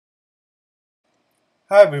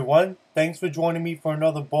Hi everyone, thanks for joining me for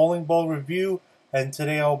another bowling ball review, and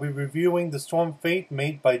today I'll be reviewing the Storm Fate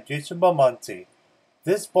made by Jason Belmonte.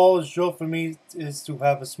 This ball's drill for me is to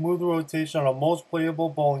have a smooth rotation on most playable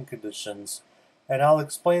bowling conditions, and I'll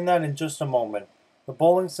explain that in just a moment. The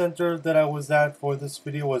bowling center that I was at for this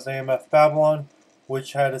video was AMF Babylon,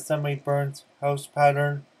 which had a semi-burnt house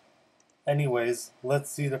pattern. Anyways,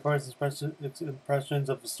 let's see the first impressions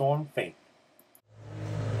of the Storm Fate.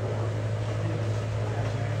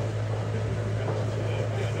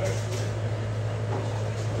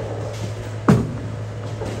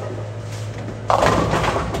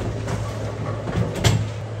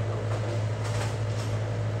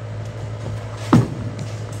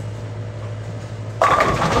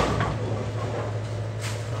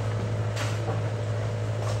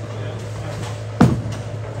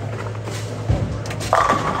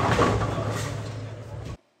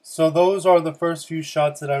 So those are the first few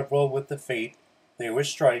shots that I rolled with the Fate. They were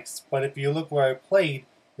strikes, but if you look where I played,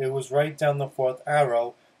 it was right down the fourth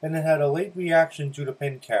arrow, and it had a late reaction due to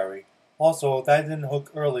pin carry. Also, that didn't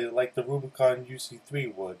hook early like the Rubicon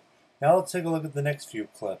UC3 would. Now let's take a look at the next few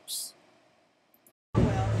clips.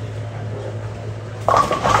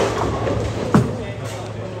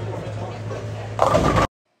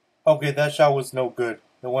 Okay, that shot was no good.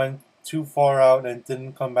 It went too far out and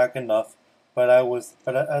didn't come back enough. But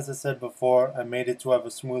as I said before, I made it to have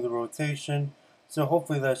a smoother rotation. So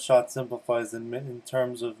hopefully that shot simplifies in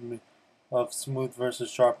terms of smooth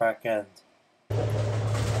versus sharp back end.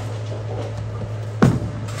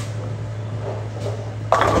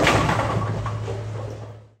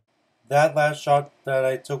 That last shot that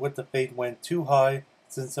I took with the Fate went too high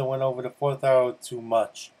since it went over the fourth arrow too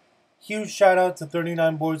much. Huge shout out to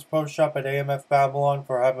 39 Boards Pro Shop at AMF Babylon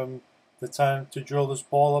for having the time to drill this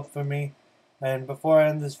ball up for me. And before I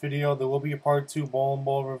end this video, there will be a part 2 bowling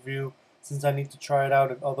ball review since I need to try it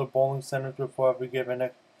out at other bowling centers before we give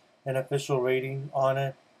an official rating on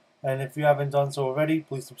it. And if you haven't done so already,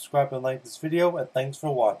 please subscribe and like this video, and thanks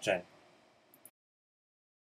for watching.